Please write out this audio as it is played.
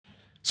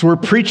So we're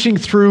preaching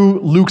through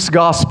Luke's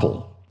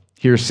gospel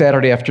here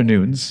Saturday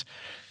afternoons.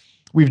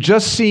 We've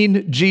just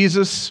seen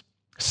Jesus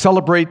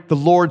celebrate the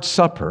Lord's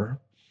Supper,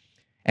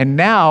 and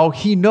now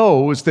he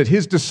knows that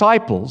his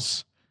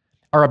disciples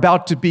are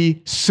about to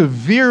be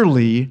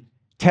severely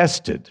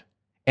tested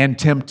and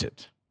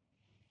tempted.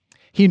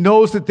 He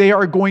knows that they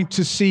are going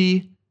to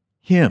see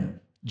him,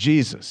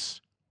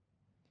 Jesus,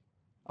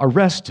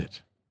 arrested,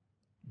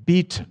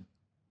 beaten,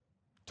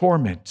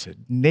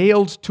 tormented,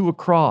 nailed to a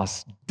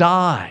cross,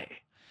 die.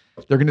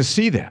 They're going to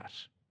see that.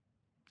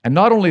 And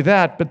not only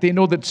that, but they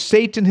know that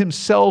Satan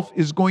himself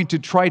is going to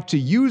try to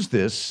use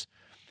this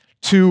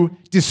to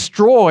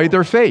destroy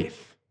their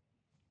faith.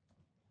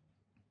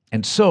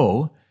 And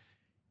so,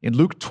 in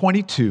Luke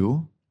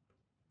 22,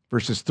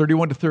 verses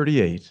 31 to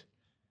 38,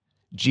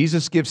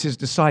 Jesus gives his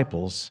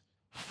disciples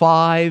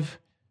 5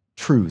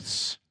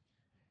 truths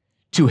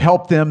to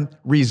help them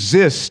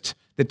resist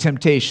the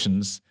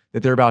temptations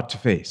that they're about to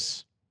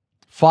face.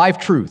 5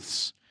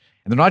 truths.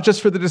 And they're not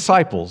just for the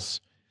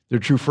disciples, they're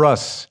true for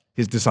us,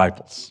 his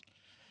disciples.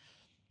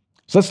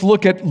 So let's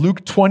look at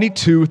Luke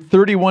 22,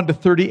 31 to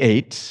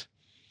 38.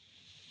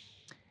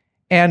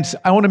 And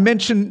I want to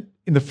mention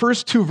in the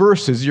first 2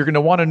 verses, you're going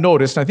to want to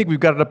notice, and I think we've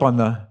got it up on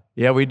the,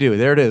 yeah, we do.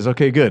 There it is.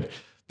 Okay, good.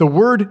 The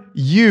word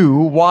you,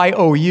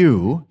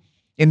 Y-O-U,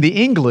 in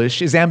the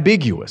English is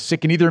ambiguous. It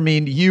can either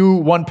mean you,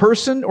 one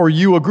person, or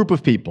you, a group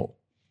of people.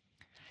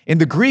 In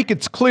the Greek,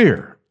 it's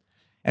clear.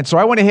 And so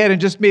I went ahead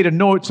and just made a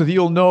note so that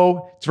you'll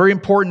know, it's very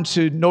important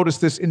to notice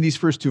this in these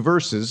first 2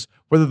 verses,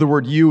 whether the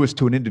word you is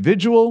to an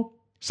individual,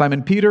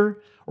 Simon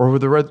Peter, or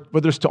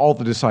whether it's to all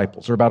the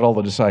disciples, or about all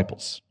the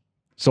disciples.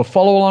 So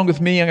follow along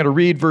with me. I'm going to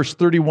read verse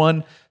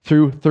 31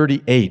 through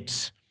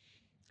 38.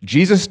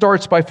 Jesus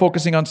starts by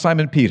focusing on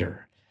Simon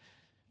Peter.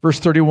 Verse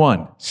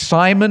 31,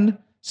 Simon,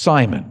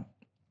 Simon,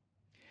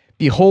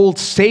 behold,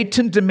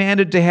 Satan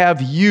demanded to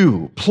have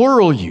you,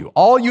 plural you,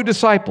 all you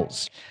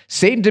disciples.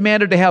 Satan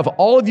demanded to have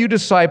all of you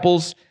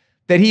disciples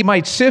that he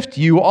might sift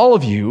you, all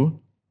of you,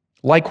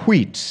 like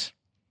wheat.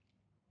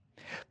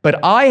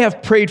 But I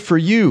have prayed for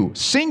you,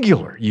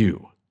 singular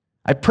you.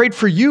 I prayed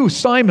for you,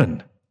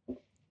 Simon,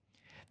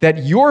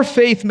 that your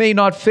faith may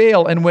not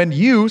fail. And when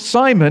you,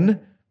 Simon,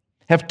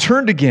 have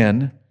turned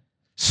again,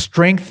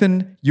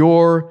 strengthen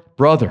your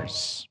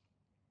brothers.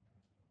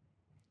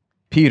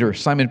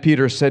 Simon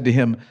Peter said to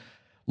him,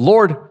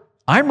 Lord,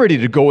 I'm ready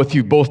to go with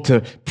you both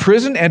to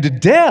prison and to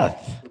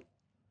death.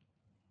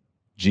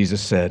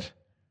 Jesus said,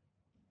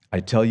 I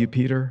tell you,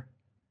 Peter,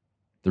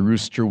 the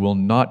rooster will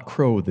not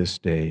crow this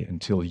day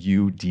until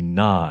you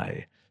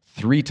deny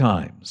 3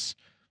 times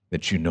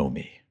that you know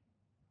me.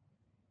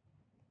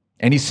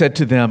 And he said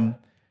to them,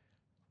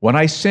 when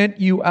I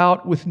sent you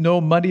out with no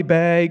money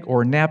bag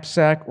or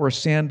knapsack or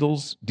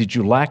sandals, did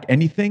you lack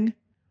anything?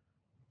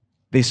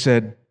 They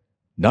said,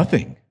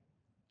 nothing.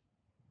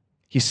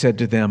 He said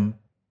to them,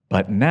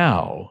 but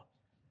now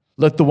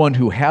let the one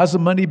who has a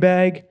money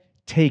bag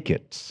take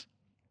it,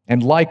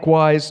 and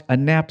likewise a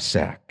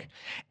knapsack.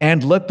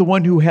 And let the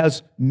one who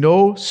has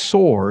no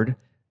sword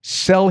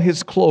sell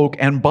his cloak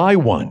and buy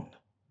one.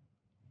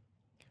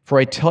 For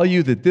I tell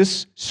you that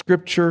this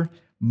scripture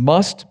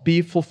must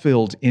be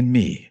fulfilled in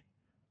me.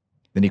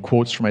 Then he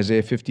quotes from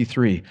Isaiah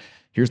 53.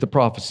 Here's the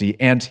prophecy.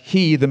 And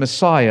he, the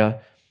Messiah,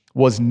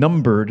 was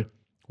numbered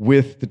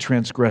with the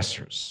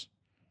transgressors.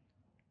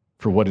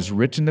 For what is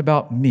written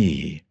about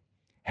me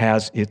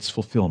has its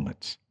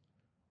fulfillment.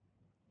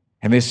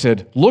 And they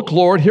said, look,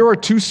 Lord, here are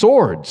 2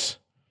 swords.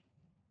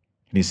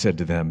 And he said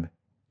to them,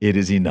 it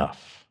is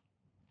enough.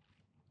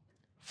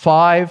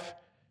 5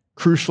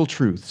 crucial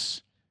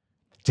truths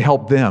to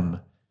help them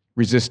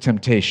resist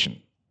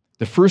temptation.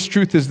 The first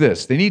truth is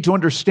this. They need to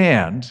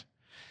understand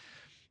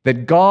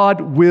that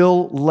God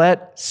will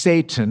let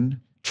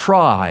Satan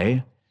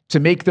try to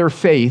make their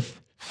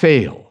faith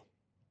fail.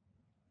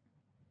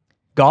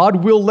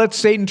 God will let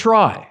Satan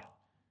try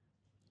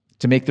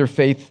to make their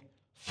faith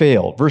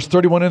fail. Verse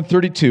 31 and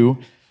 32,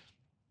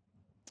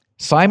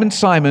 Simon,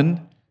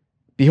 Simon,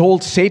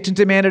 behold, Satan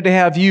demanded to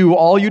have you,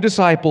 all you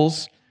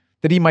disciples,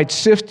 that he might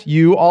sift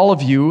you, all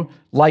of you,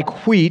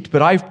 like wheat.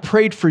 But I've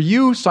prayed for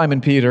you,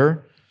 Simon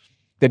Peter,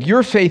 that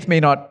your faith may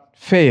not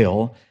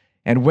fail.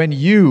 And when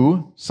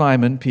you,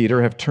 Simon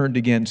Peter, have turned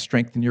again,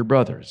 strengthen your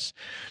brothers.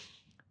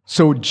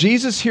 So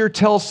Jesus here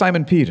tells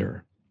Simon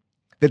Peter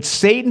that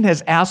Satan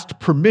has asked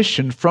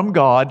permission from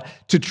God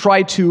to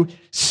try to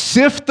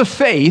sift the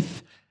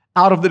faith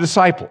out of the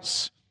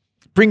disciples.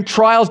 Bring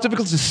trials,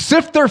 difficulties,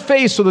 sift their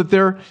faith so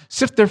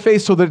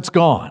that it's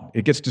gone.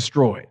 It gets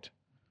destroyed.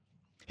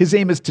 His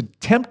aim is to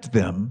tempt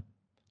them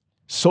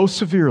so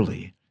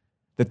severely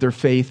that their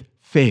faith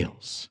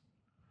fails.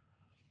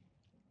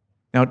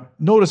 Now,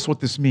 notice what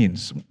this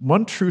means.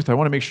 One truth I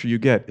want to make sure you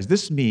get is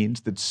this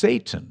means that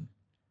Satan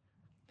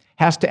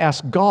has to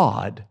ask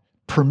God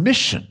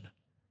permission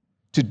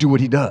to do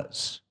what he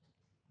does.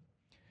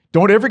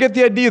 Don't ever get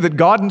the idea that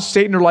God and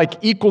Satan are like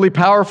equally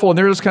powerful and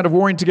they're just kind of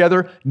warring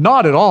together.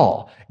 Not at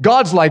all.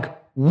 God's like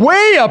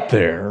way up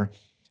there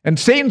and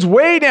Satan's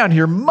way down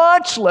here,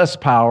 much less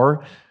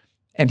power.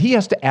 And he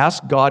has to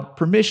ask God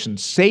permission.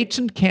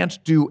 Satan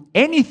can't do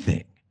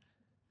anything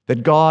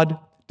that God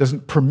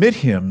doesn't permit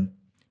him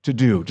to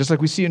do. Just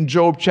like we see in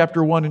Job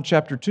chapter 1 and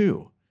chapter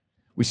 2.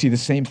 We see the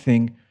same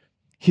thing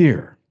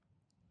here.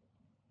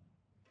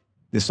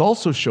 This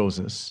also shows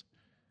us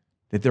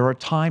that there are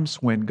times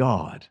when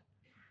God,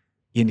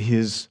 in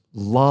his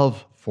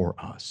love for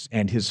us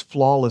and his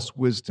flawless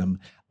wisdom,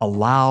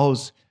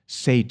 allows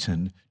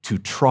Satan to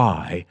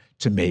try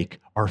to make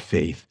our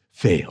faith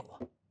fail.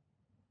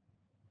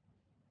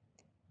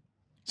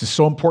 This is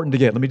so important to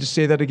get. Let me just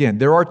say that again.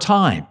 There are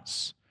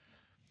times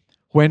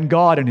when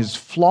God, in his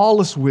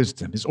flawless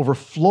wisdom, his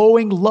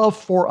overflowing love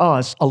for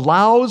us,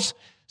 allows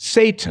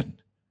Satan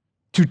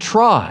to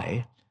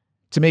try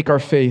to make our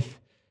faith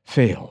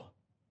fail.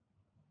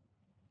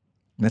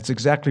 And that's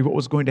exactly what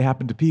was going to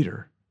happen to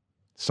Peter,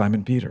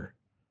 Simon Peter.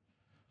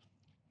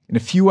 In a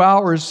few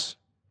hours,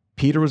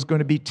 Peter was going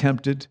to be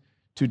tempted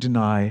to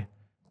deny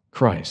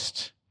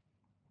Christ.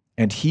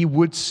 And he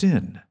would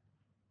sin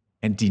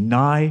and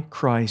deny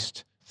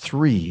Christ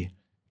 3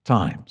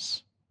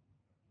 times.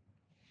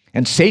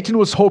 And Satan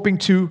was hoping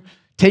to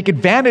take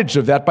advantage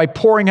of that by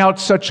pouring out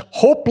such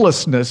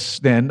hopelessness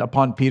then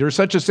upon Peter,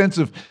 such a sense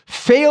of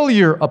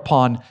failure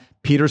upon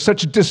Peter,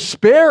 such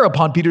despair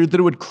upon Peter that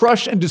it would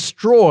crush and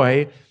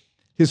destroy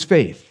his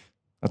faith.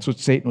 That's what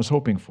Satan was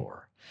hoping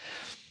for.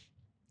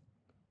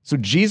 So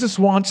Jesus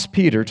wants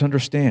Peter to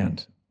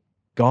understand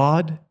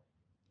God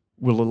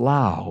will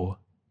allow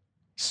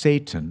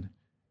Satan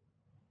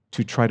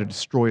to try to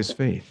destroy his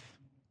faith,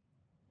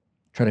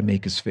 try to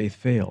make his faith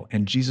fail.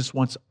 And Jesus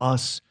wants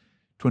us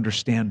to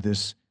understand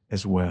this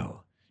as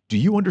well. Do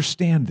you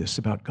understand this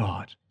about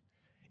God?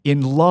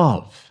 In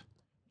love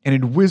and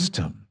in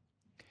wisdom,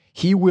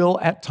 he will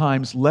at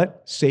times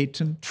let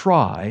Satan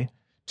try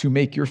to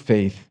make your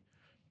faith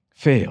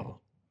fail.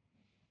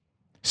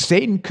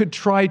 Satan could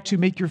try to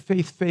make your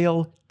faith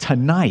fail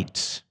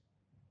tonight,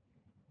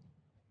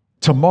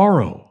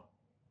 tomorrow,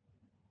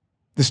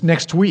 this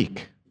next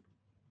week.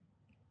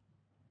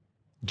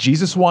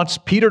 Jesus wants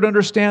Peter to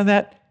understand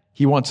that.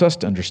 He wants us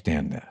to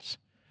understand that.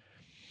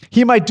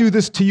 He might do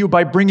this to you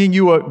by bringing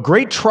you a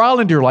great trial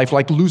into your life,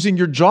 like losing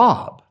your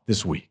job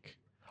this week.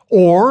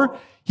 Or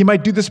he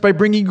might do this by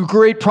bringing you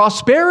great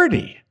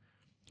prosperity,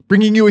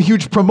 bringing you a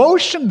huge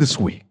promotion this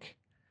week.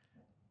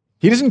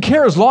 He doesn't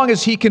care as long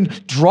as he can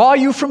draw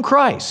you from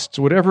Christ,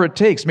 whatever it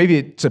takes. Maybe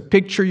it's a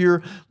picture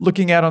you're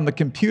looking at on the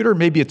computer.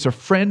 Maybe it's a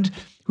friend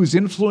who's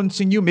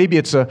influencing you. Maybe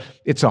it's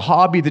a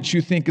hobby that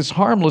you think is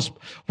harmless.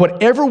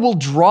 Whatever will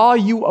draw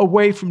you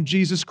away from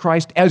Jesus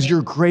Christ as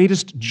your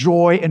greatest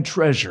joy and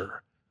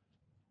treasure,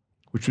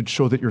 which would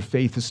show that your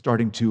faith is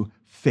starting to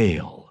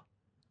fail.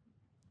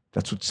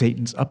 That's what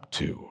Satan's up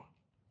to.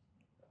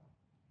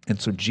 And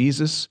so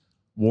Jesus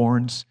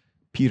warns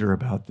Peter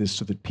about this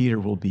so that Peter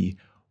will be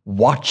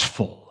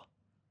watchful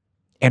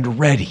and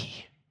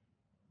ready.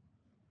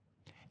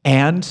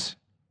 And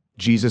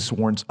Jesus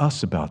warns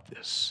us about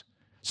this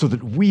so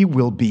that we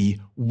will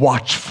be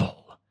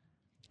watchful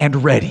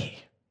and ready.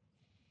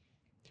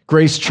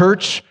 Grace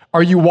Church,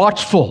 are you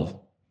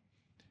watchful?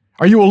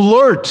 Are you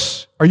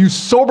alert? Are you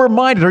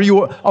sober-minded? Are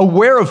you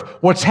aware of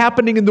what's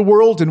happening in the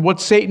world and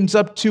what Satan's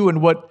up to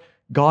and what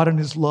God in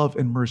his love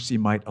and mercy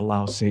might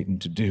allow Satan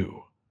to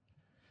do?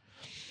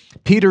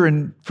 Peter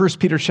in 1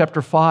 Peter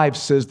chapter 5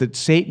 says that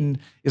Satan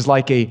is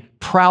like a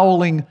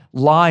prowling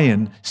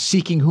lion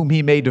seeking whom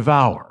he may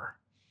devour.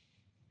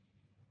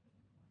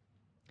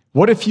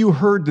 What if you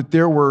heard that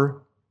there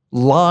were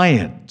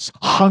lions,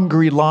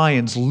 hungry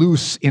lions,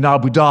 loose in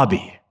Abu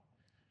Dhabi,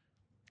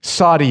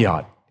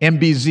 Saadiyat,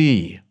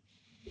 MBZ,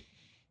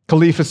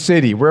 Khalifa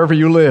City, wherever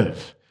you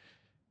live?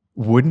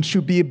 Wouldn't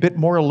you be a bit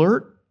more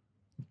alert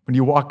when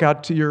you walk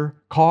out to your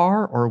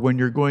car or when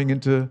you're going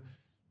into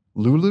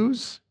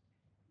Lulu's?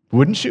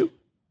 Wouldn't you?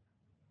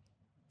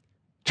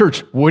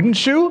 Church,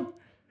 wouldn't you?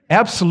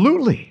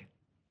 Absolutely.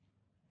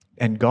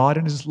 And God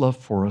in his love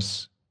for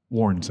us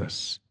warns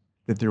us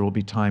that there will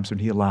be times when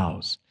he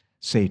allows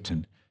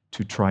Satan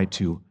to try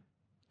to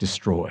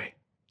destroy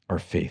our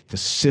faith, to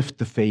sift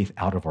the faith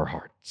out of our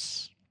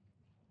hearts.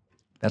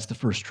 That's the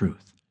first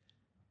truth.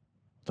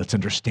 Let's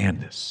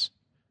understand this.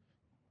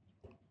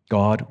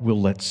 God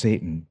will let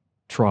Satan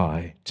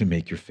try to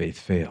make your faith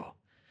fail.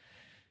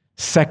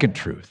 Second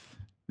truth.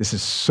 This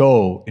is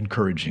so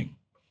encouraging.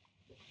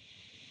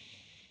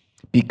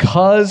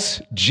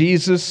 Because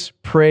Jesus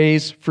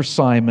prays for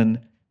Simon,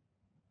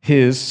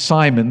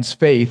 Simon's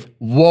faith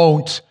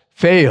won't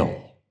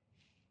fail.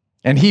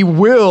 And he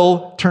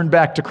will turn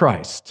back to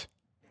Christ.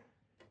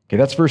 Okay,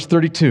 that's verse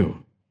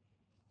 32.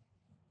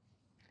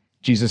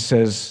 Jesus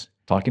says,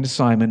 talking to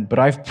Simon, but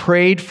I've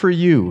prayed for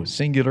you,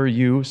 singular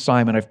you,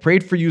 Simon, I've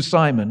prayed for you,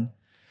 Simon,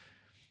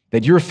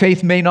 that your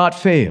faith may not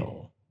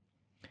fail.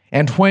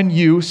 And when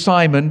you,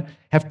 Simon,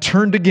 have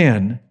turned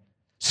again,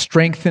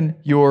 strengthen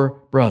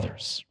your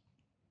brothers.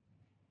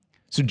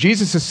 So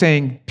Jesus is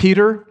saying,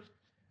 Peter,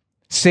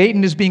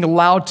 Satan is being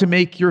allowed to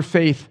make your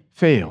faith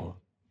fail,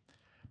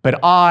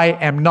 but I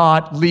am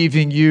not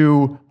leaving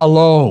you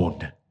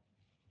alone.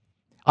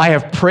 I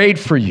have prayed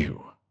for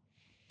you.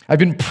 I've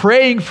been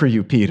praying for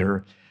you,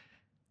 Peter,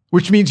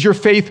 which means your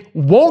faith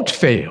won't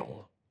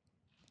fail,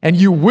 and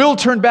you will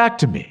turn back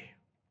to me.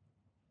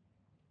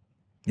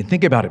 And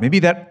think about it. Maybe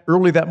that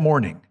early that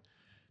morning,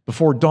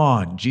 before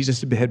dawn,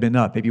 Jesus had been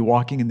up, maybe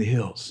walking in the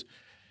hills,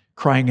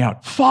 crying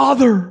out,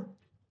 Father,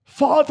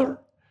 Father.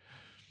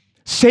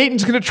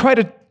 Satan's going to try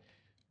to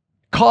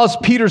cause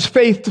Peter's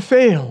faith to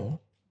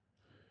fail.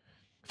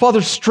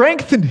 Father,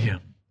 strengthen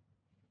him.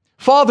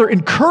 Father,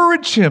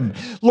 encourage him.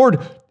 Lord,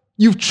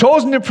 you've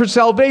chosen him for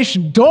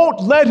salvation.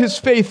 Don't let his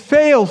faith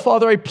fail.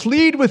 Father, I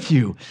plead with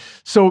you.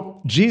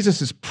 So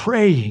Jesus is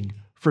praying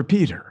for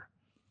Peter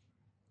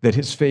that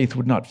his faith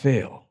would not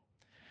fail.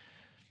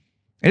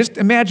 And just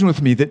imagine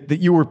with me that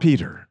you were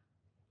Peter.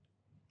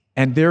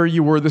 And there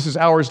you were, this is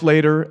hours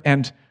later,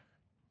 and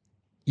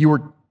you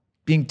were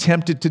being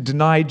tempted to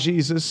deny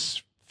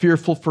Jesus,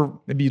 fearful for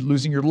maybe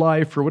losing your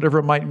life or whatever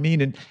it might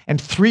mean.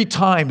 And 3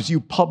 times you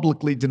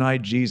publicly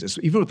denied Jesus,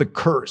 even with a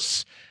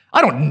curse.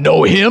 I don't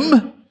know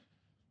him.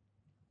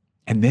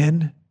 And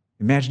then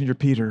imagine you're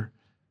Peter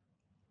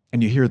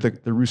and you hear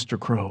the rooster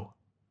crow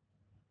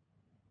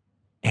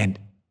and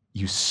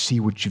you see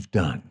what you've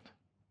done.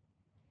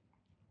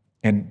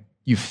 And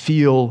you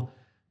feel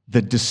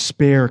the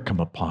despair come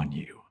upon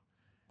you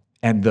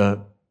and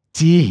the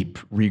deep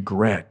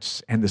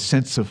regrets and the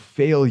sense of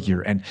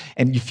failure, and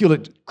you feel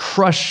it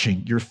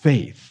crushing your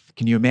faith.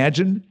 Can you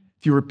imagine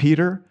if you were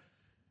Peter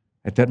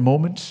at that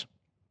moment?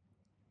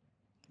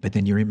 But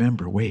then you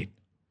remember, wait,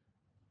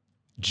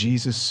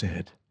 Jesus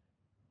said,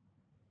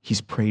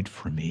 he's prayed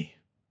for me,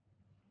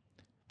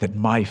 that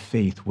my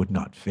faith would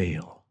not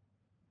fail,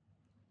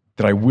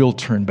 that I will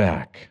turn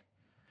back.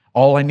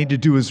 All I need to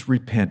do is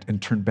repent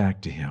and turn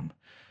back to him.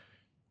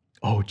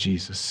 Oh,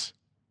 Jesus,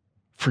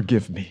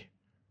 forgive me.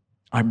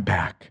 I'm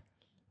back.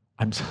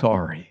 I'm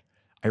sorry.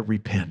 I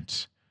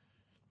repent.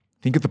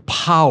 Think of the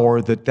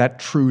power that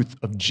truth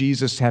of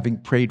Jesus having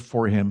prayed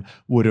for him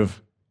would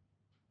have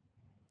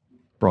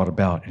brought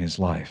about in his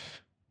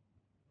life.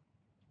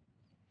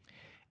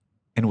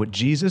 And what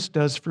Jesus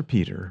does for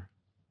Peter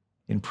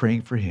in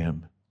praying for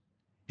him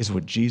is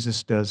what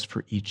Jesus does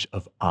for each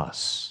of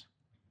us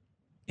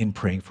in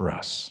praying for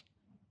us.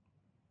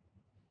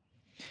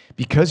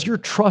 Because you're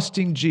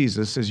trusting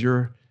Jesus as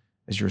your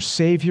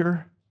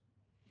Savior,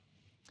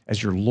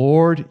 as your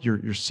Lord,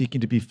 you're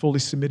seeking to be fully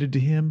submitted to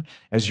him.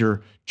 As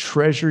your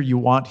treasure, you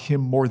want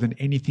him more than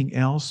anything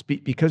else.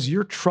 Because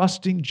you're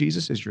trusting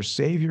Jesus as your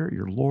Savior,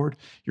 your Lord,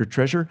 your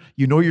treasure,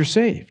 you know you're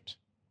saved.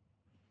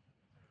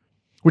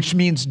 Which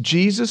means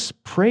Jesus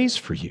prays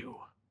for you.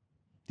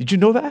 Did you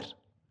know that?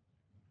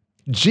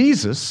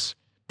 Jesus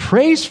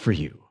prays for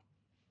you,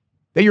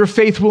 that your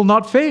faith will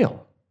not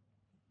fail.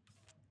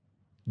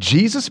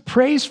 Jesus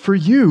prays for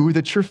you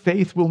that your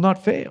faith will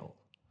not fail.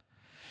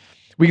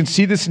 We can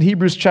see this in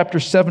Hebrews chapter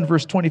 7,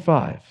 verse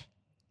 25.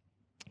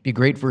 It'd be a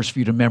great verse for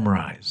you to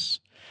memorize.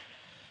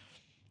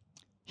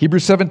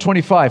 Hebrews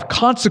 7:25.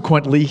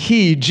 Consequently,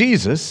 he,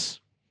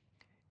 Jesus,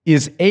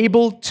 is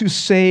able to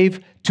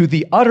save to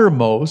the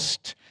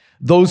uttermost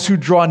those who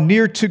draw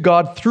near to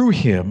God through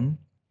him,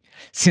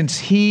 since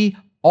he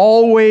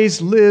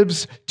always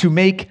lives to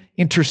make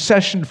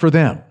intercession for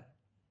them.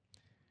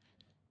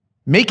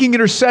 Making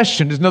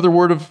intercession is another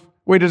way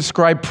to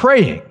describe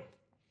praying.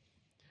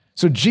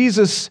 So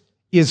Jesus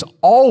is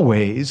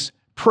always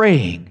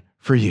praying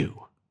for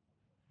you.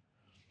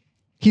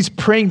 He's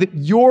praying that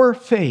your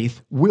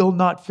faith will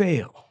not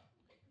fail.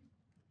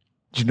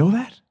 Did you know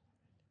that?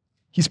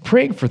 He's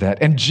praying for that.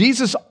 And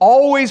Jesus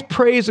always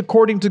prays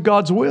according to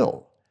God's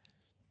will,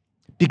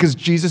 because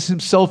Jesus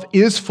himself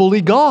is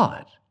fully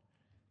God.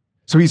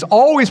 So he's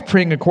always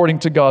praying according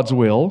to God's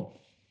will.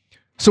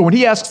 So when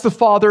he asks the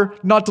Father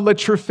not to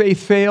let your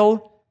faith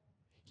fail,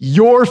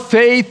 your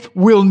faith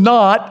will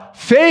not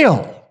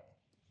fail.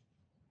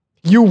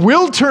 You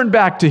will turn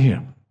back to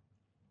him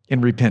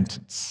in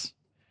repentance.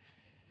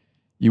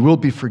 You will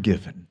be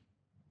forgiven.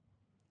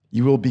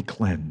 You will be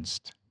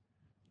cleansed.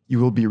 You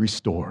will be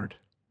restored,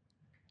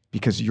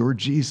 because your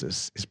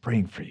Jesus is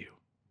praying for you.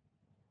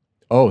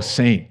 Oh,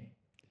 saint,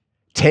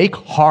 take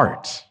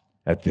heart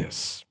at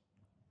this.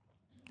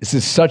 This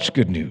is such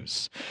good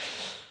news.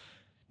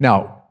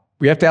 Now,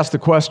 we have to ask the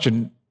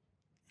question,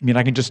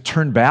 I can just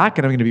turn back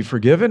and I'm going to be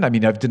forgiven?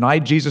 I've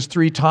denied Jesus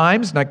 3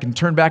 times and I can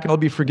turn back and I'll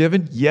be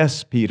forgiven?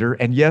 Yes, Peter,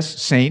 and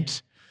yes,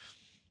 saint.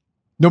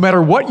 No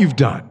matter what you've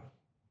done,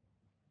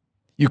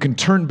 you can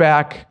turn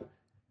back,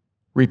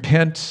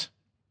 repent,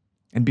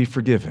 and be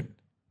forgiven.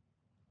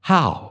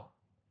 How?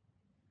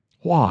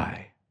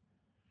 Why?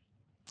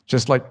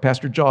 Just like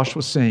Pastor Josh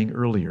was saying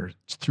earlier,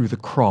 it's through the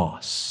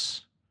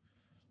cross.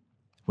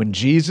 When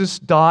Jesus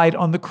died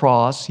on the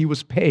cross, he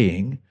was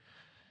being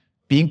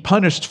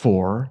punished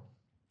for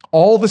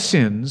all the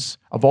sins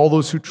of all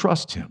those who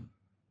trust him.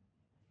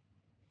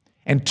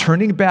 And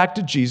turning back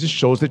to Jesus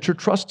shows that you're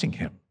trusting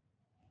him.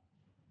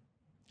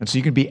 And so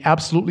you can be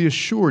absolutely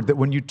assured that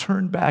when you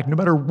turn back, no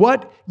matter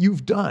what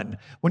you've done,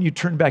 when you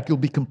turn back, you'll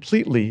be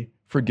completely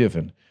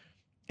forgiven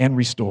and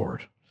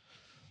restored.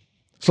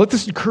 So let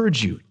this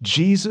encourage you.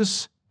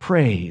 Jesus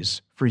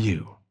prays for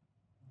you.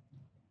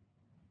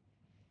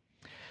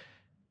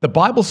 The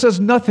Bible says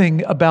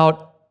nothing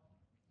about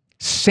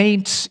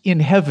saints in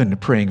heaven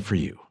praying for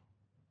you,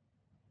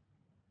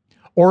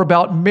 or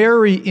about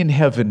Mary in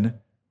heaven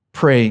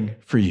praying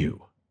for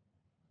you.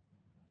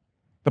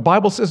 The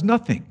Bible says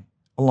nothing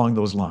along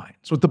those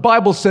lines. What the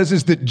Bible says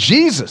is that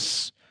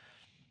Jesus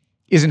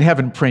is in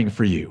heaven praying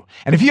for you.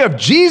 And if you have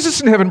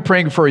Jesus in heaven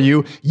praying for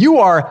you, you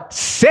are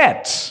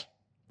set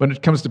when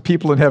it comes to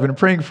people in heaven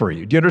praying for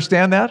you. Do you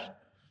understand that?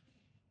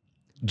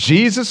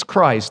 Jesus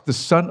Christ, the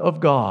Son of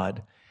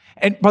God.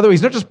 And by the way,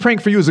 he's not just praying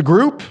for you as a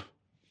group.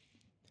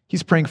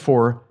 He's praying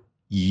for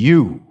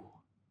you.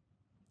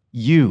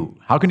 You.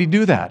 How can he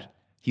do that?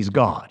 He's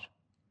God.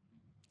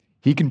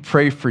 He can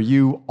pray for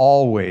you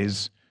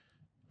always,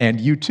 and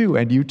you too,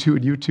 and you too,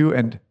 and you too,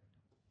 and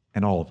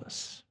all of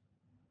us.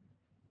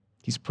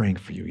 He's praying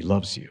for you. He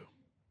loves you.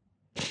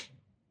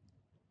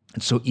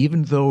 And so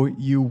even though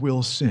you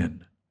will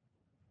sin,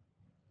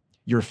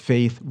 your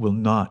faith will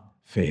not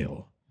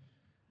fail,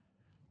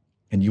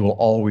 and you will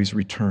always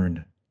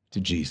return to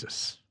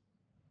Jesus.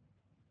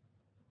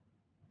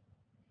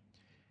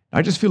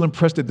 I just feel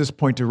impressed at this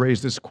point to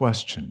raise this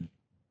question.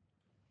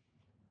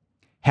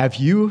 Have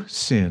you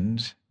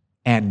sinned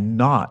and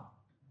not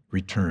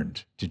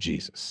returned to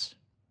Jesus?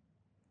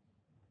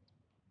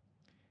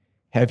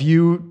 Have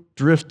you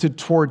drifted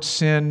towards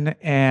sin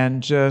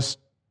and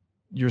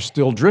you're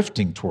still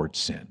drifting towards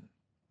sin?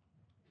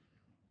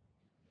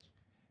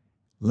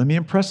 Let me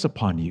impress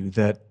upon you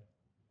that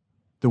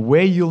the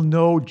way you'll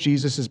know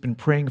Jesus has been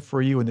praying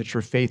for you and that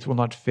your faith will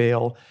not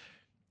fail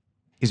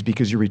is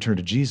because you return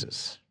to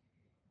Jesus.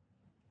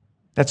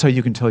 That's how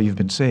you can tell you've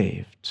been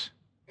saved.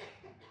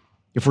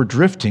 If we're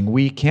drifting,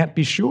 we can't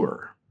be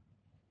sure.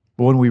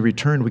 But when we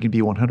return, we can be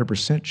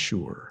 100%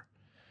 sure.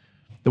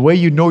 The way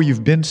you know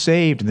you've been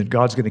saved and that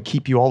God's going to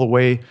keep you all the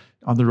way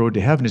on the road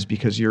to heaven is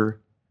because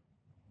you're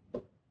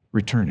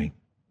returning.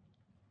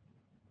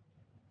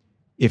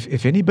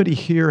 If anybody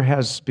here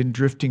has been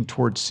drifting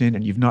towards sin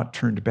and you've not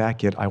turned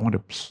back yet, I want to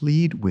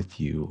plead with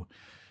you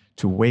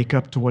to wake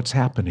up to what's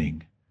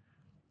happening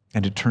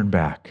and to turn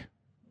back.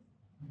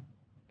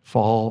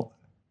 Fall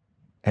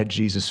at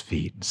Jesus'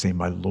 feet and say,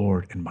 "My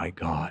Lord and my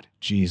God,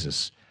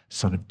 Jesus,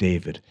 Son of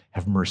David,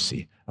 have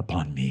mercy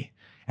upon me."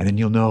 And then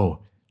you'll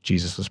know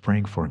Jesus was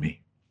praying for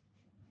me.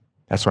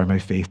 That's why my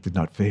faith did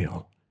not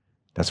fail.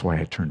 That's why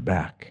I turned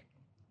back.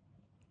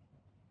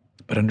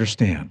 But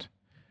understand,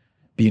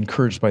 be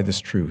encouraged by this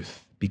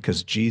truth.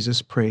 Because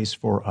Jesus prays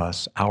for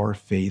us, our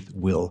faith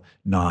will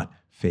not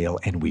fail,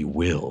 and we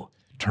will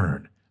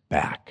turn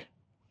back.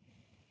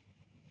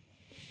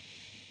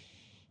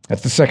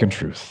 That's the second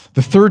truth.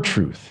 The third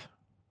truth,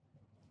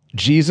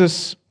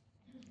 Jesus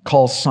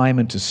calls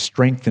Simon to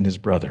strengthen his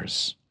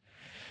brothers.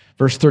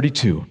 Verse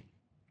 32.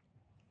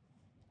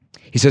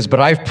 He says, "But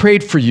I've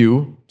prayed for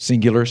you,"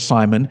 singular,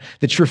 Simon,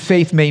 "that your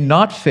faith may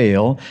not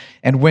fail.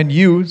 And when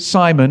you,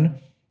 Simon,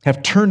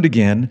 have turned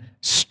again,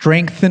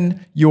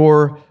 strengthen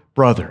your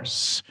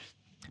brothers."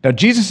 Now,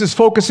 Jesus is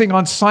focusing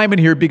on Simon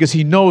here because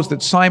he knows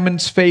that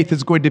Simon's faith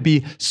is going to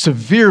be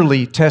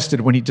severely tested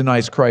when he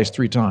denies Christ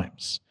 3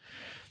 times.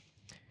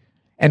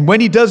 And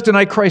when he does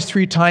deny Christ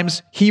 3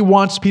 times, he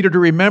wants Peter to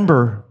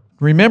remember,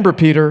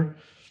 Peter,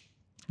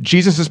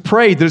 Jesus has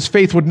prayed that his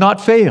faith would not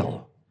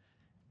fail.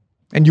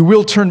 And you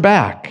will turn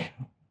back.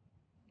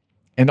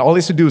 And all he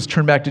has to do is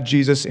turn back to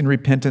Jesus in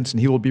repentance, and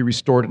he will be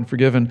restored and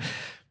forgiven.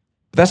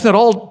 But that's not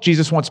all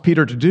Jesus wants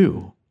Peter to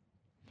do.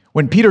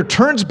 When Peter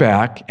turns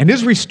back and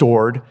is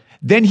restored,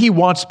 then he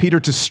wants Peter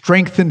to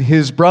strengthen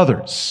his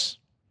brothers.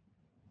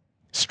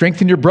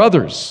 Strengthen your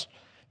brothers,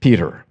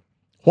 Peter.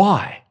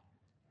 Why?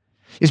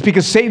 It's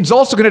because Satan's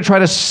also going to try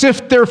to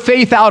sift their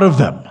faith out of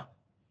them.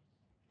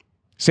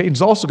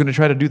 Satan's also going to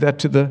try to do that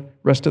to the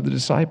rest of the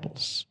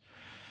disciples.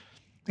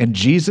 And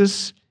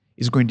Jesus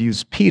is going to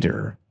use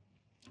Peter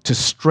to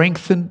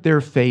strengthen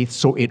their faith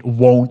so it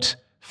won't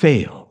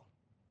fail.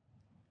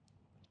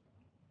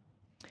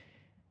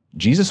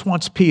 Jesus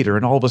wants Peter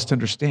and all of us to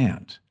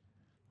understand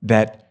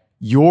that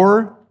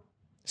your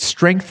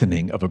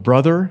strengthening of a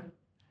brother,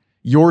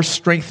 your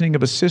strengthening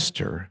of a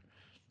sister,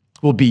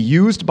 will be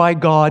used by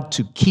God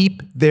to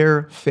keep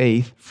their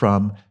faith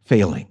from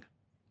failing.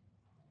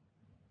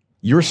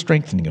 Your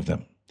strengthening of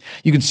them.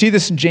 You can see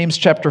this in James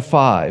chapter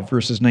 5,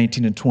 verses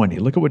 19 and 20.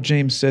 Look at what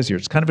James says here.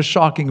 It's kind of a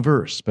shocking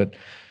verse, but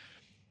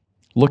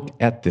look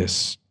at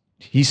this.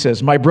 He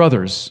says, "My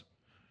brothers,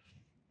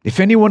 if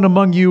anyone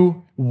among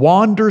you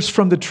wanders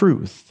from the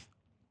truth,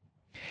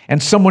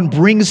 and someone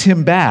brings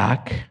him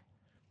back,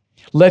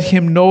 let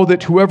him know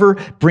that whoever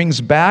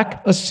brings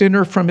back a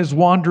sinner from his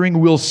wandering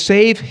will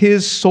save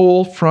his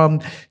soul from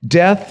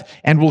death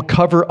and will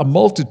cover a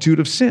multitude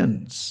of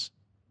sins."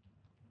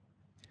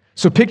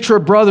 So picture a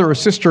brother or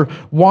sister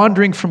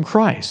wandering from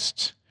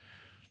Christ.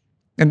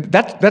 And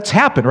that's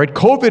happened, right?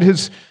 COVID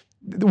has,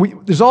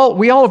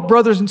 we all have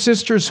brothers and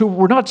sisters who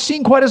we're not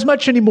seeing quite as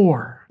much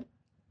anymore.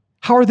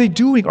 How are they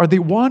doing? Are they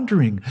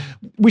wandering?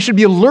 We should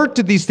be alert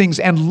to these things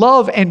and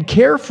love and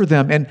care for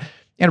them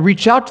and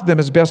reach out to them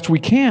as best we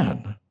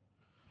can. I'm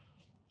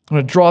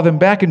going to draw them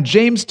back. And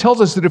James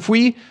tells us that if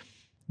we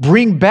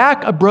bring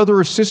back a brother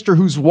or sister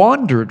who's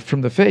wandered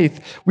from the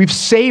faith, we've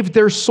saved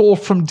their soul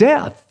from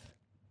death.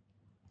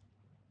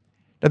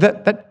 Now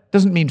that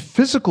doesn't mean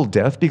physical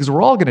death, because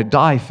we're all going to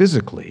die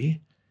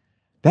physically.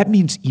 That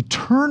means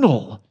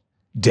eternal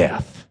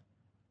death.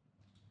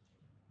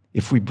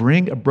 If we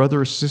bring a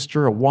brother or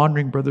sister, a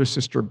wandering brother or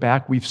sister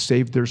back, we've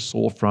saved their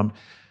soul from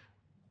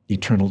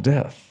eternal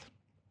death.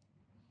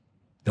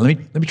 Now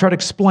let me try to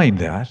explain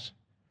that.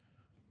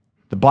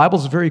 The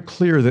Bible's very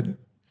clear that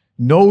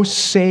no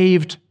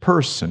saved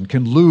person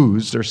can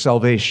lose their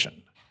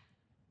salvation.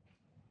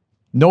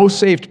 No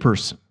saved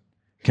person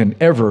can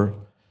ever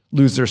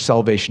lose their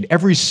salvation.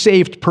 Every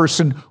saved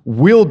person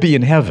will be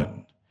in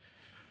heaven.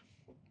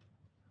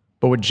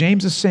 But what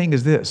James is saying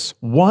is this: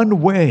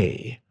 one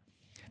way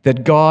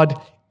that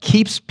God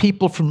keeps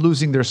people from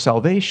losing their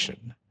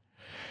salvation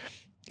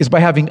is by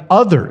having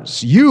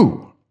others,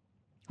 you,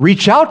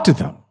 reach out to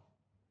them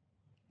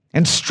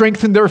and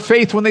strengthen their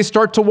faith when they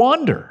start to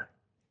wander.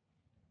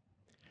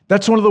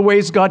 That's one of the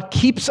ways God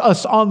keeps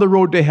us on the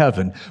road to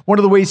heaven. One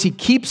of the ways He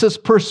keeps us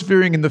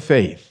persevering in the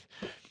faith.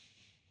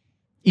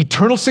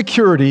 Eternal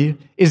security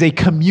is a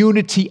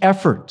community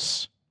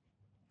effort.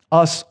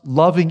 Us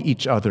loving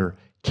each other,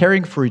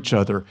 caring for each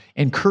other,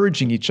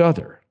 encouraging each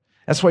other.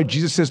 That's why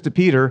Jesus says to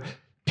Peter,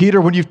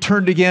 Peter, when you've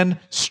turned again,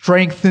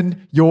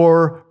 strengthen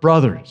your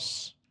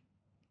brothers.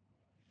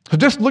 So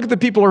just look at the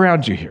people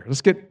around you here.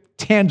 Let's get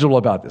tangible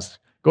about this.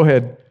 Go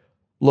ahead.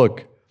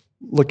 Look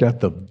at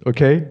them,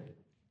 okay?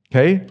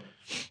 Okay?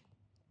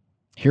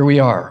 Here we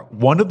are.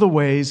 One of the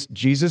ways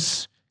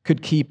Jesus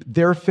could keep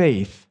their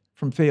faith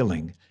from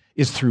failing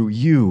is through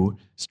you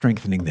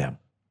strengthening them.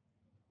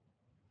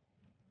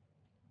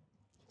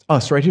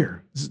 Us right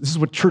here. This is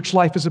what church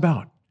life is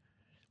about.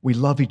 We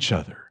love each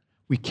other.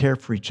 We care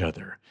for each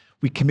other.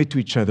 We commit to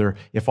each other.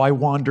 If I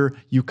wander,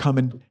 you come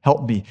and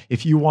help me.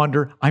 If you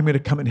wander, I'm going to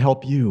come and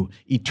help you.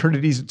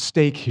 Eternity's at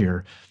stake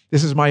here.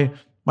 This is my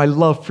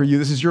love for you.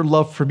 This is your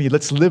love for me.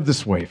 Let's live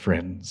this way,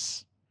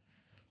 friends.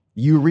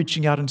 You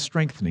reaching out and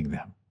strengthening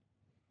them.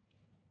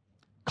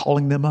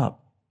 Calling them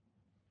up.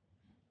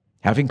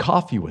 Having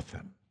coffee with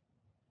them.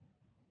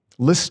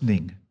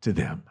 Listening to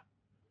them.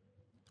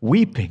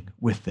 Weeping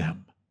with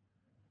them.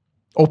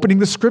 Opening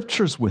the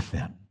scriptures with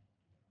them.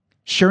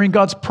 Sharing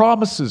God's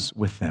promises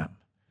with them.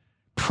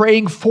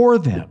 Praying for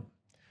them.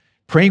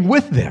 Praying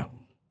with them.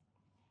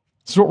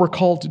 This is what we're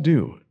called to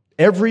do.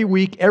 Every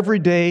week, every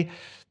day,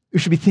 we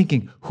should be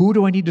thinking, who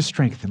do I need to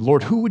strengthen?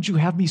 Lord, who would you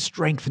have me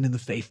strengthen in the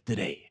faith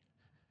today?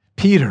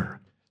 Peter,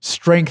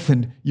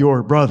 strengthen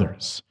your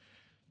brothers.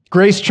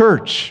 Grace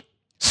Church,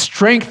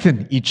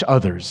 strengthen each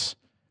other's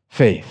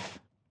faith.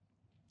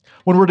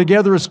 When we're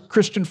together as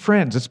Christian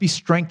friends, let's be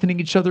strengthening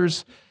each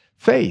other's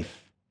faith.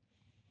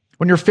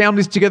 When your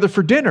family's together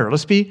for dinner,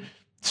 let's be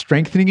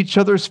strengthening each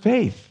other's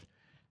faith.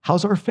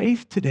 How's our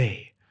faith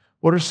today?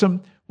 What are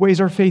some ways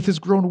our faith has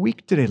grown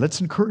weak today? Let's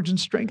encourage and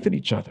strengthen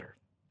each other.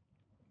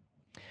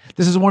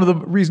 This is one of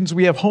the reasons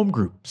we have home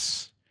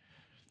groups.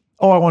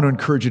 Oh, I want to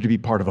encourage you to be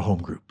part of a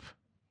home group.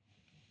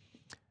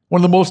 One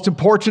of the most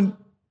important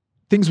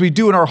things we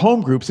do in our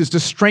home groups is to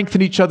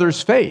strengthen each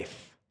other's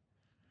faith.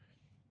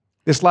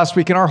 This last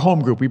week in our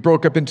home group, we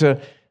broke up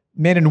into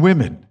men and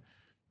women,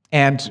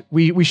 and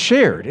we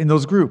shared in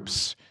those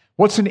groups,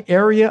 what's an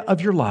area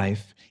of your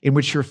life in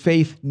which your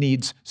faith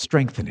needs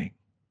strengthening?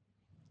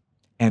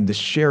 And the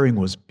sharing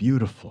was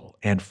beautiful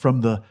and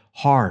from the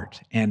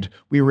heart. And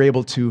we were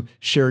able to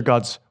share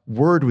God's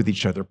word with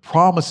each other,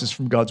 promises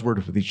from God's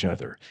word with each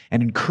other,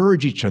 and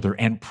encourage each other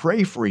and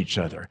pray for each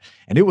other.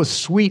 And it was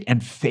sweet,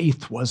 and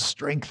faith was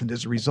strengthened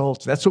as a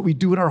result. That's what we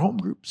do in our home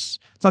groups.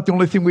 It's not the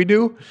only thing we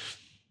do,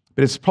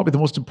 but it's probably the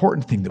most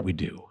important thing that we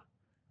do.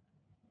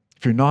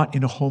 If you're not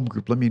in a home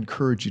group, let me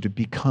encourage you to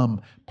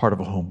become part of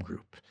a home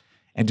group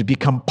and to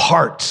become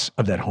part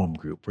of that home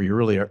group where you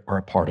really are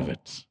a part of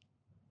it.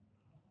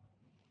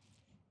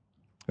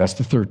 That's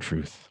the third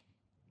truth.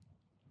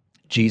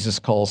 Jesus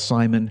calls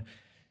Simon,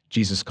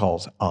 Jesus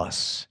calls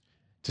us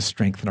to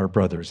strengthen our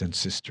brothers and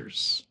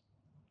sisters.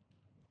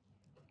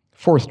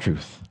 Fourth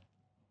truth.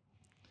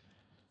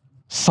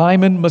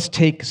 Simon must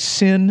take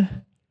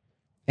sin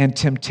and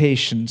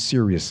temptation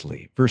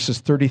seriously. Verses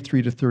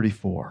 33 to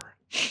 34.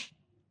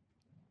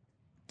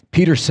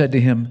 Peter said to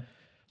him,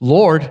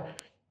 Lord,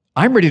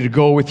 I'm ready to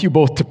go with you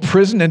both to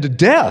prison and to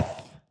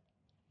death.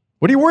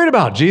 What are you worried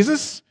about,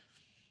 Jesus?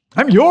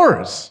 I'm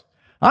yours.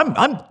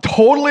 I'm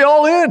totally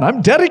all in.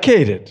 I'm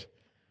dedicated.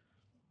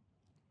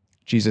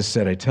 Jesus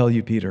said, I tell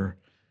you, Peter,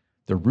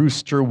 the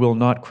rooster will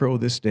not crow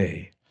this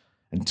day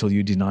until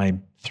you deny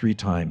 3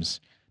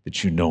 times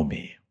that you know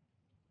me.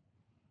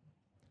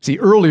 See,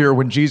 earlier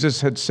when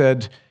Jesus had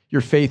said,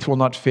 your faith will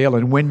not fail,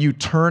 and when you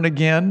turn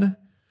again,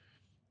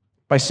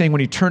 by saying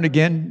when you turn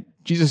again,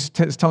 Jesus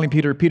is telling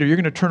Peter, Peter, you're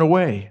going to turn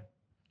away,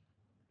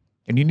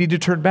 and you need to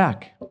turn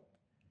back.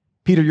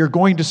 Peter, you're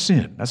going to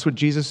sin. That's what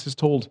Jesus has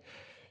told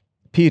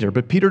Peter,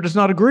 but Peter does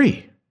not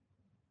agree.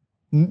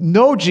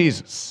 No,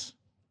 Jesus.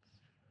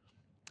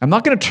 I'm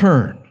not going to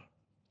turn.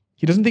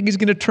 He doesn't think he's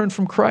going to turn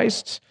from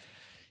Christ.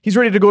 He's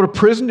ready to go to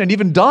prison and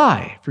even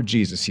die for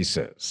Jesus, he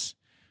says.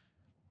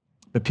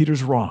 But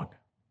Peter's wrong.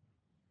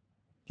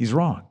 He's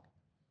wrong.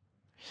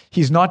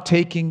 He's not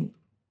taking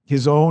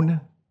his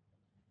own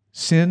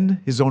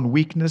sin, his own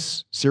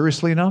weakness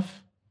seriously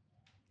enough.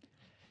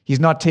 He's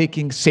not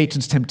taking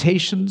Satan's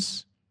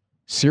temptations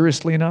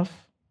seriously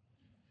enough.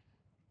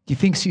 He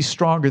thinks he's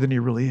stronger than he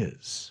really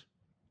is.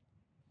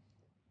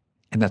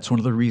 And that's one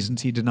of the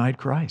reasons he denied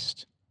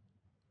Christ.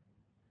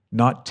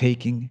 Not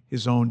taking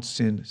his own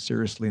sin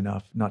seriously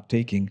enough, not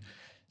taking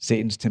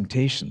Satan's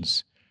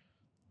temptations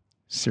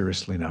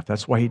seriously enough.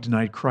 That's why he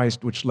denied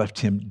Christ, which left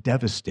him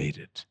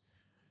devastated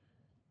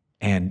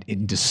and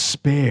in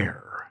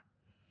despair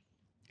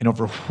and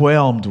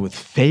overwhelmed with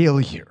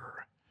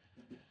failure.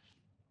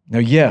 Now,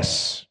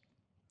 yes,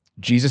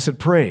 Jesus had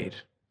prayed,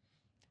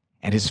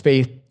 and his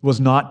faith was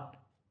not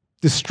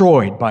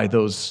destroyed by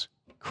those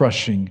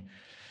crushing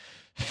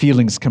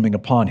feelings coming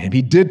upon him.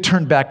 He did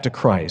turn back to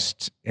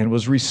Christ and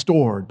was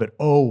restored, but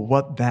oh,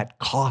 what that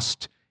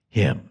cost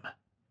him.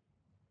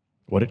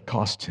 What it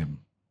cost him.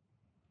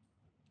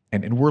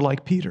 And we're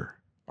like Peter,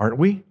 aren't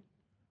we?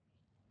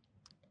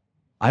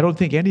 I don't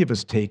think any of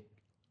us take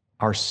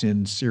our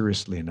sin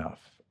seriously enough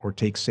or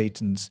take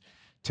Satan's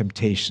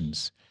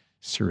temptations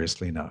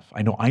seriously enough.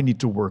 I know I need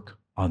to work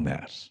on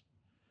that.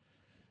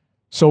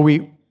 So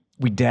we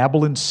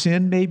dabble in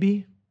sin,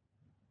 maybe.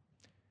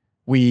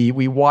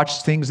 We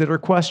watch things that are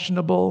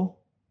questionable,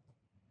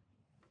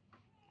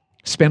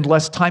 spend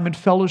less time in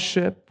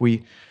fellowship.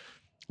 We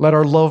let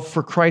our love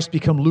for Christ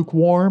become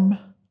lukewarm.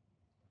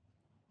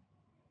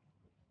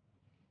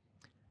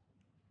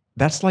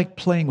 That's like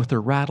playing with a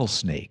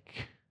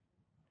rattlesnake.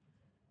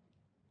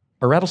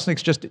 Are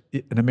rattlesnakes just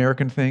an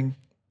American thing?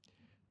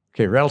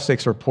 Okay,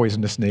 rattlesnakes are a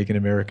poisonous snake in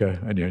America.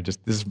 I know, this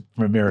is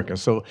from America.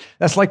 So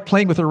that's like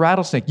playing with a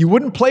rattlesnake. You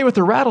wouldn't play with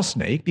a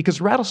rattlesnake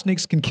because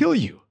rattlesnakes can kill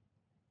you.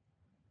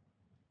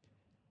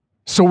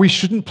 So we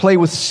shouldn't play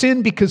with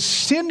sin because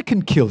sin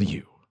can kill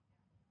you.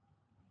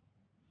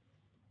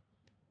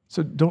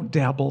 So don't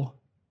dabble.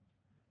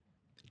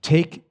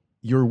 Take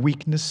your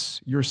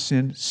weakness, your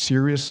sin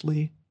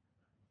seriously,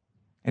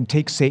 and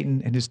take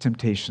Satan and his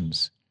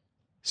temptations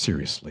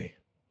seriously.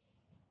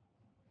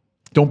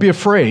 Don't be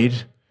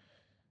afraid.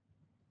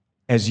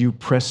 As you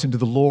press into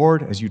the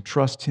Lord, as you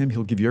trust him,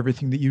 he'll give you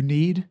everything that you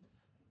need.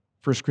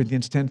 1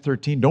 Corinthians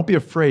 10:13. Don't be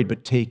afraid,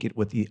 but take it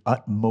with the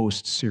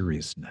utmost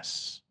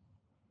seriousness.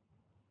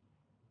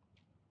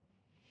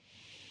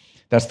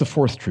 That's the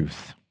fourth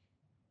truth.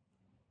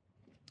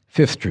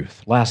 Fifth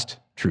truth, last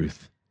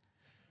truth.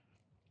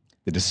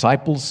 The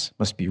disciples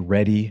must be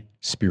ready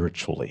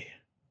spiritually.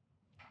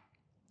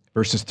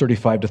 Verses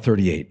 35 to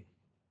 38.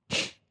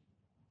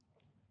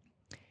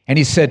 And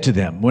he said to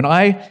them, when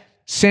I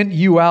sent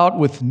you out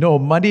with no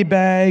money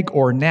bag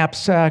or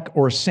knapsack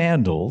or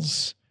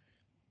sandals,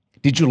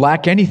 did you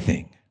lack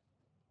anything?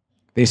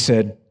 They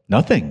said,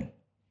 nothing.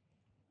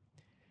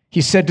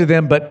 He said to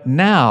them, but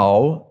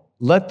now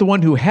let the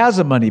one who has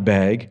a money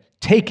bag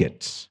take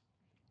it,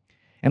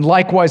 and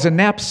likewise a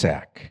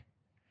knapsack.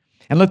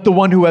 And let the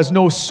one who has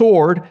no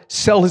sword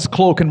sell his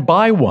cloak and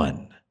buy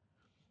one.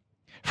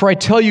 For I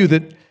tell you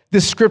that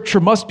this scripture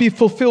must be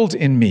fulfilled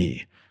in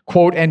me.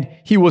 Quote, and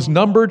he was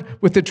numbered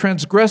with the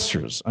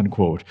transgressors,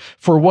 unquote.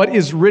 For what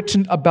is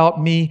written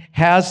about me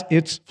has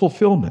its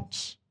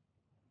fulfillment.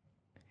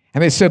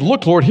 And they said,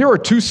 look, Lord, here are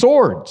 2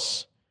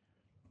 swords.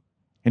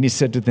 And he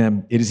said to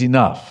them, it is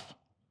enough.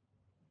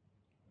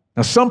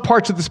 Now, some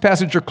parts of this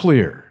passage are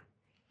clear.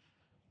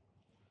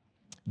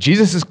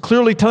 Jesus is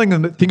clearly telling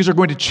them that things are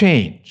going to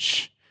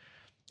change.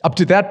 Up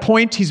to that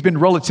point, he's been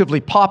relatively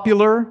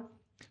popular,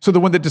 so that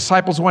when the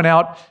disciples went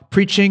out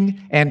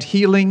preaching and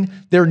healing,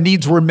 their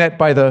needs were met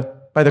by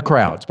the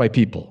crowds, by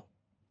people.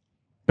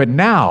 But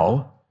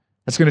now,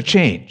 that's going to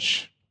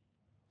change.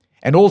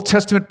 An Old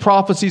Testament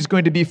prophecy is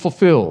going to be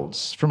fulfilled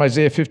from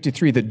Isaiah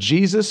 53, that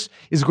Jesus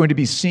is going to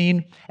be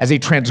seen as a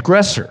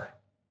transgressor.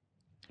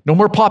 No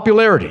more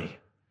popularity.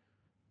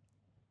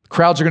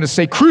 Crowds are going to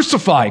say,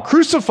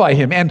 crucify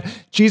him. And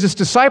Jesus'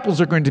 disciples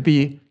are going to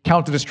be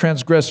counted as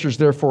transgressors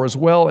therefore as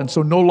well, and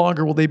so no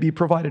longer will they be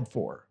provided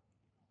for.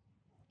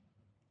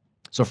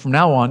 So from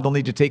now on, they'll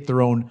need to take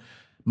their own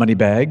money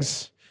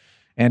bags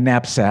and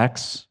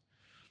knapsacks.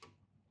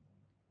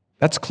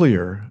 That's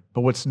clear,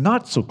 but what's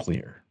not so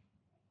clear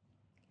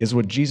is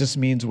what Jesus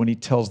means when he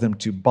tells them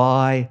to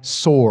buy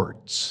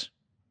swords.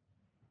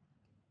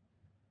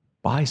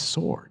 Buy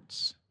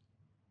swords.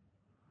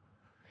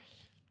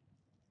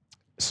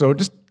 So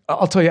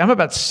I'll tell you, I'm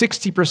about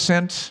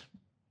 60%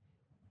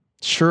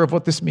 sure of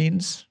what this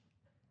means.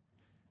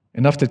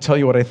 Enough to tell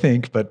you what I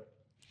think, but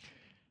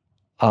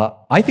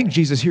I think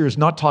Jesus here is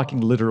not talking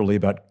literally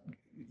about,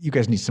 you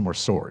guys need some more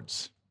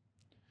swords.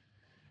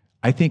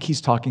 I think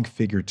he's talking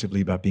figuratively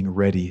about being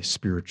ready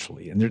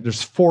spiritually. And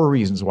there's 4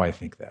 reasons why I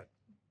think that.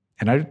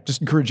 And I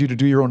just encourage you to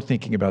do your own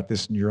thinking about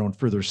this in your own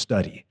further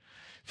study.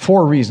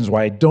 4 reasons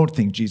why I don't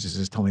think Jesus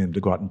is telling them to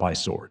go out and buy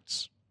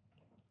swords.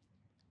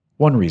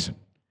 One reason.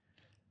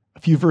 A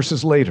few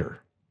verses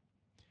later,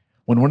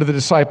 When one of the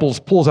disciples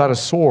pulls out a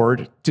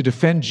sword to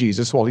defend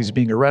Jesus while he's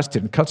being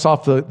arrested and cuts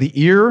off the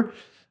ear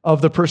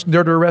of the person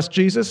there to arrest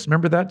Jesus.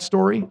 Remember that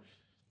story?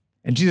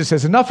 And Jesus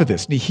says, enough of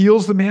this. And he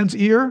heals the man's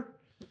ear.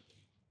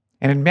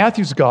 And in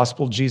Matthew's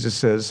gospel, Jesus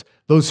says,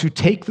 those who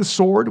take the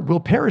sword will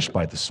perish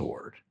by the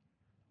sword.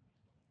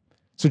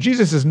 So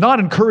Jesus is not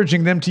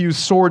encouraging them to use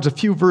swords a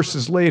few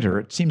verses later.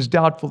 It seems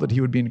doubtful that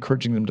he would be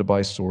encouraging them to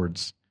buy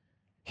swords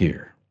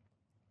here.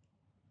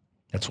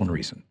 That's one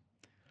reason.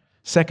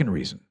 Second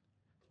reason,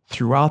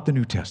 throughout the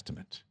New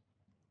Testament,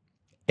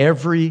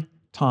 every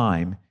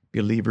time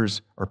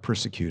believers are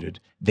persecuted,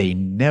 they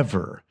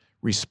never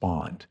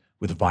respond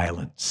with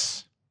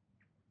violence.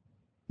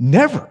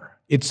 Never.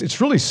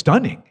 It's really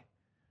stunning.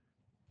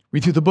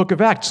 Read through the book of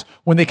Acts.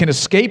 When they can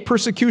escape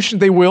persecution,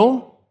 they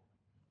will.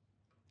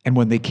 And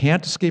when they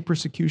can't escape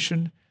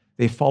persecution,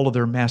 they follow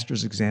their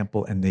master's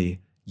example and they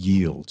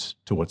yield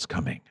to what's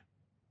coming,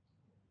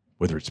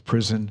 whether it's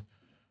prison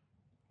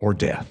or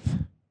death.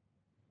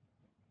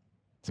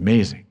 It's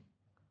amazing,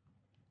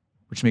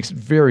 which makes it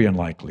very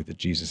unlikely that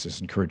Jesus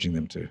is encouraging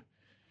them to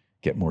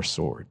get more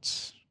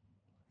swords.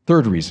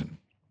 Third reason,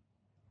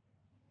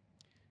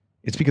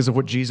 it's because of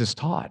what Jesus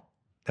taught.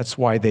 That's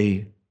why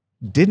they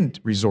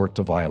didn't resort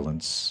to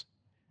violence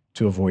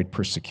to avoid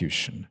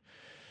persecution.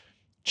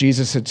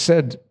 Jesus had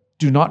said,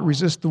 do not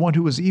resist the one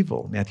who is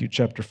evil, Matthew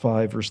chapter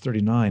 5, verse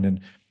 39,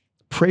 and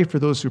pray for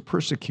those who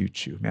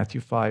persecute you, Matthew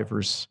 5,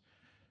 verse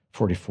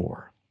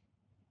 44.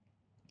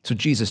 So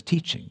Jesus'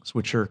 teachings,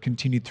 which are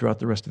continued throughout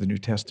the rest of the New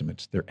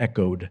Testament, they're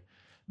echoed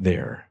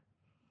there.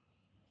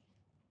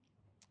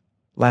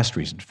 Last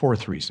reason,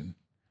 fourth reason.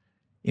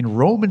 In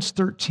Romans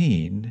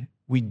 13,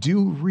 we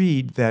do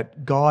read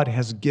that God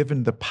has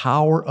given the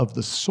power of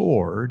the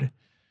sword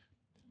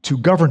to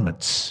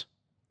governments.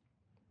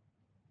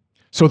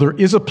 So there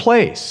is a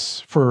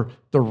place for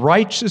the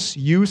righteous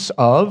use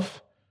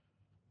of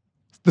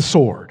the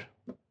sword.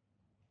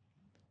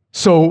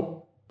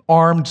 So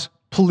armed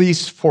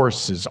police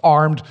forces,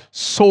 armed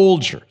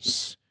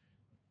soldiers,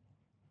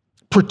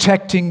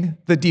 protecting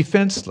the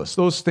defenseless.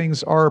 Those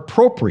things are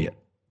appropriate.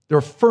 They're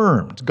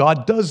affirmed.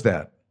 God does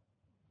that.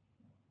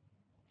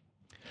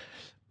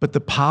 But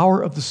the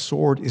power of the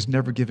sword is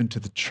never given to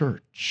the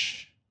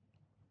church.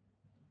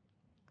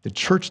 The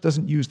church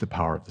doesn't use the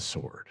power of the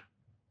sword.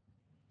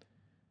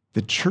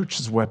 The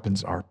church's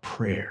weapons are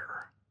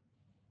prayer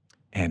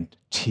and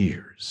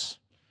tears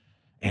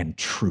and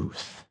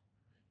truth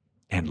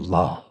and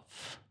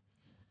love.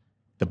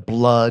 The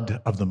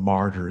blood of the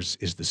martyrs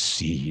is the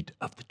seed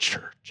of the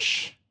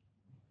church.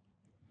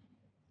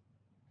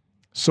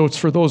 So it's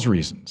for those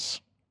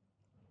reasons.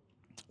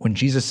 When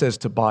Jesus says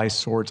to buy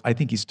swords, I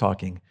think he's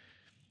talking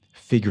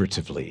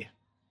figuratively.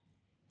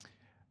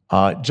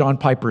 John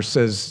Piper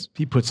says,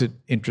 he puts it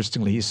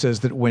interestingly, he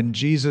says that when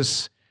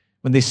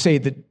they say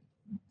that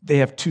they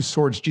have two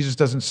swords, Jesus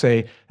doesn't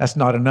say, that's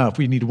not enough,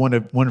 we need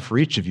one for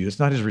each of you. It's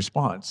not his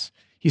response.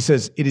 He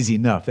says, it is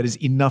enough. That is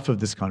enough of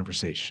this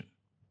conversation.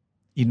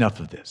 Enough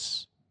of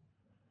this.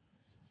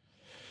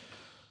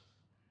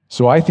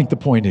 So I think the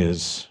point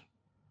is,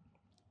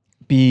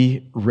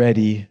 be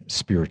ready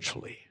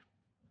spiritually.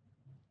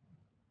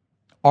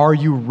 Are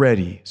you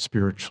ready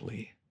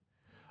spiritually?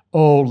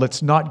 Oh,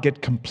 let's not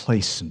get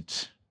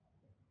complacent.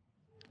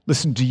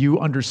 Listen, do you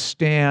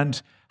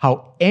understand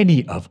how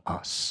any of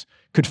us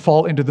could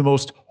fall into the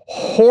most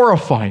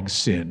horrifying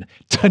sin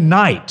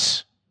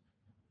tonight?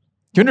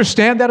 Do you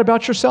understand that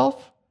about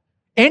yourself?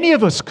 Any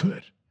of us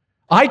could.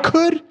 I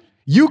could.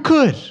 You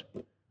could.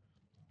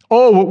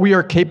 Oh, what we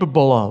are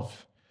capable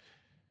of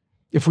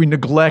if we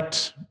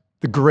neglect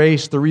the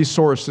grace, the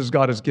resources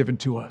God has given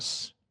to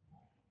us.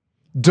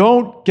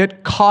 Don't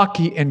get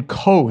cocky and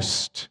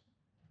coast.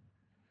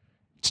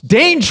 It's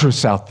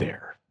dangerous out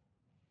there.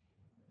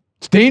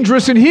 It's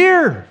dangerous in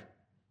here.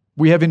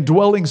 We have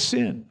indwelling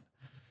sin.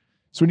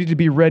 So we need to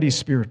be ready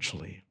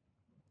spiritually.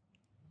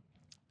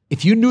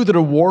 If you knew that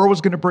a war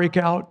was going to break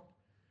out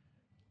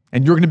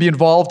and you're going to be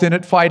involved in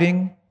it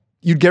fighting,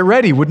 you'd get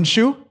ready, wouldn't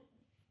you?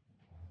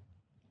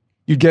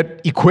 You'd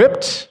get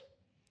equipped.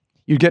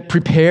 You'd get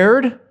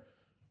prepared.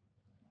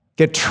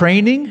 Get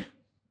training.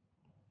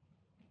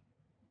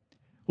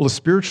 Well, the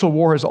spiritual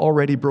war has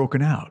already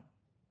broken out.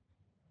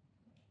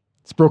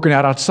 It's broken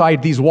out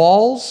outside these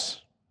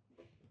walls.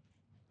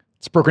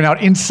 It's broken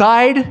out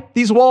inside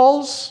these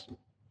walls.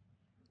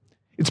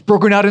 It's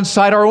broken out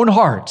inside our own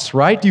hearts,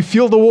 right? Do you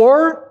feel the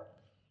war?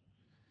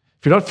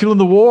 If you're not feeling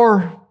the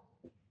war,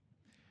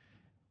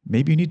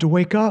 maybe you need to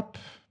wake up.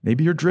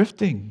 Maybe you're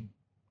drifting.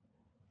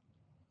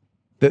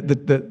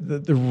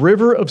 The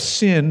river of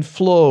sin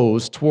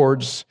flows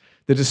towards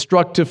the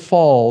destructive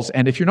falls,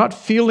 and if you're not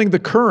feeling the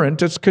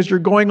current, it's because you're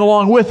going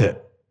along with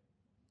it,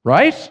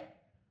 right?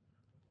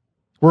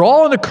 We're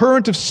all in a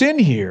current of sin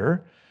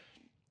here,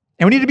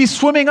 and we need to be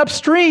swimming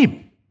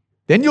upstream.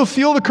 Then you'll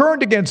feel the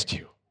current against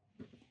you.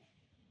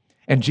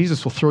 And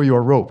Jesus will throw you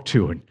a rope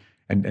too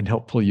and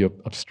help pull you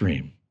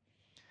upstream.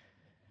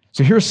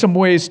 So here's some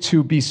ways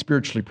to be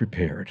spiritually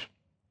prepared.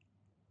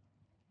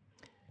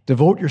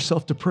 Devote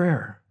yourself to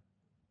prayer.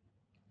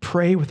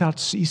 Pray without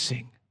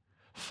ceasing.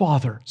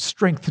 Father,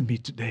 strengthen me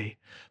today.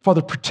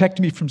 Father, protect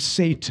me from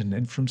Satan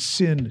and from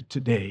sin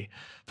today.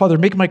 Father,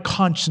 make my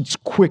conscience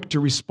quick to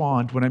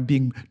respond when I'm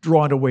being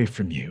drawn away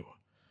from you.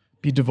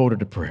 Be devoted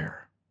to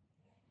prayer.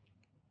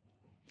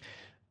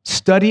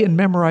 Study and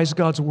memorize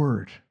God's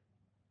word.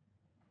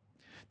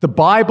 The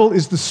Bible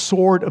is the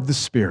sword of the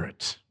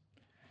Spirit.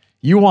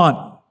 You've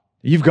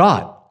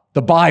got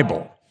the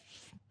Bible.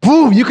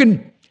 Boom, you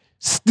can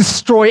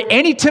destroy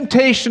any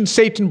temptation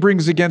Satan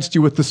brings against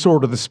you with the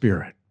sword of the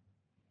Spirit.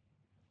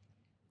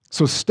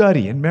 So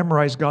study and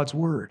memorize God's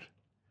word.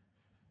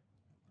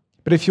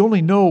 But if you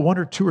only know 1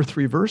 or 2 or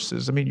 3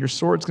 verses, your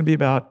sword's going to be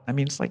about,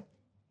 it's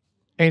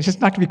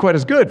just not going to be quite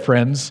as good,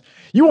 friends.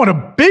 You want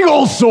a big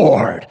old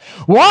sword.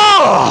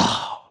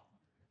 Wow!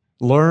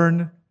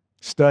 Learn,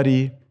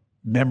 study,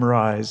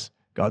 memorize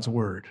God's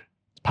word.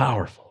 It's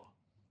powerful.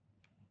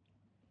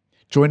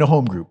 Join a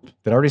home group.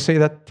 Did I already say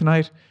that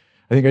tonight?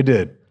 I think I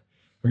did.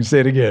 We're going to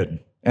say it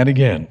again and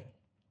again.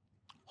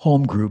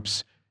 Home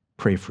groups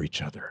pray for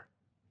each other.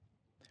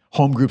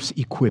 Home groups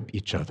equip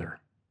each other.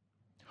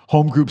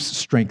 Home groups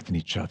strengthen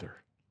each other.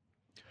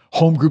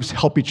 Home groups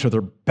help each other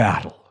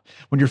battle.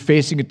 When you're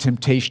facing a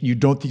temptation you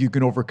don't think you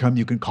can overcome,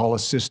 you can call a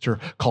sister,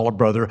 call a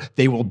brother.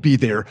 They will be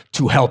there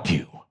to help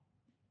you.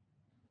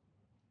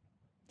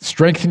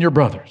 Strengthen your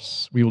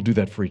brothers. We will do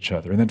that for each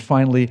other. And then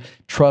finally,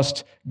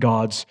 trust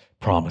God's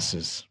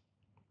promises,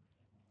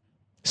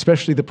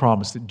 especially the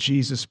promise that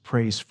Jesus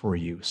prays for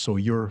you so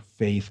your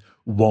faith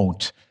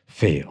won't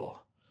fail.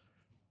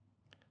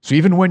 So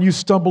even when you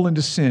stumble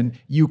into sin,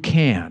 you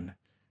can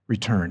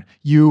return.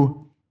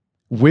 You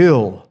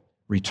will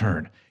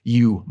return.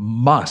 You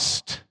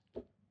must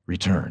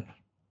return.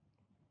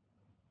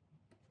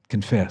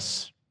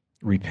 Confess,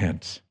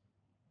 repent,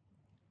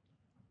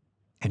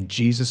 and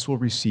Jesus will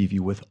receive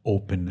you with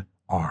open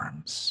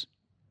arms.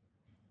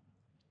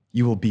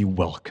 You will be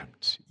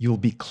welcomed. You'll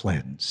be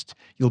cleansed.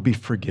 You'll be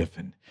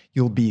forgiven.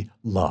 You'll be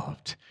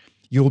loved.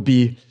 You'll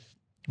be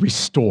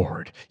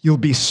restored. You'll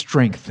be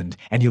strengthened,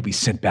 and you'll be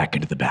sent back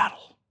into the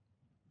battle,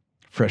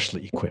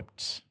 freshly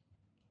equipped.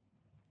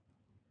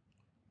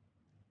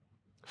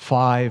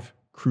 5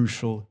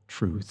 crucial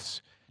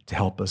truths to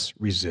help us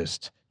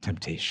resist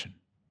temptation.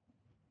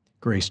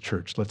 Grace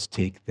Church, let's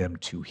take them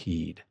to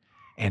heed.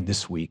 And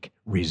this week,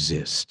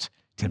 resist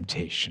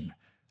temptation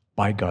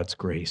by God's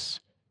grace,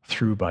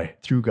 through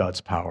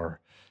God's power,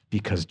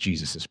 because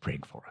Jesus is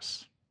praying for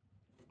us.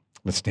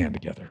 Let's stand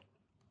together.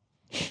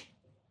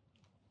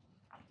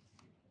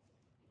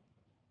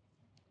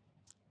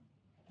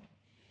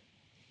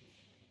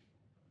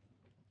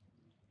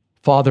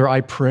 Father, I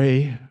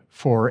pray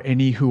for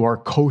any who are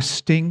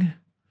coasting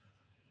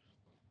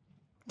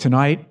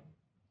tonight.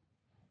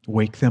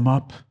 Wake them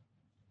up.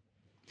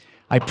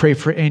 I pray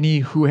for any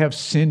who have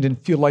sinned and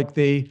feel like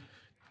they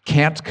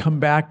can't come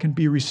back and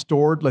be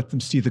restored. Let them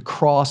see the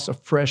cross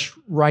afresh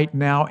right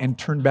now and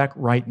turn back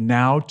right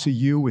now to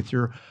you with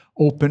your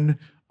open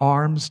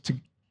arms to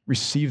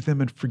receive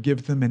them and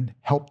forgive them and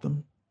help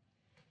them.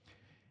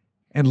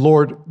 And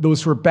Lord,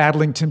 those who are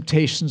battling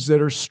temptations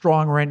that are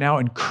strong right now,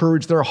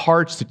 encourage their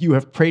hearts that you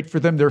have prayed for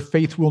them. Their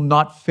faith will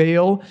not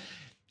fail.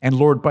 And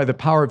Lord, by the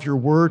power of your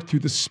word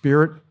through the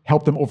Spirit,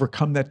 help them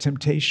overcome that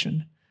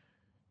temptation.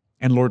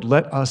 And Lord,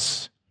 let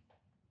us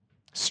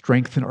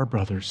strengthen our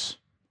brothers,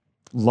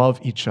 love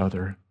each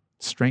other,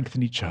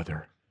 strengthen each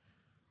other.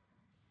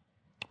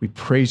 We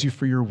praise you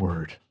for your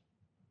word.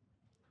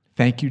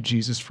 Thank you,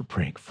 Jesus, for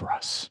praying for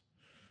us.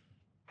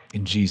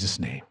 In Jesus'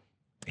 name,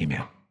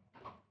 amen.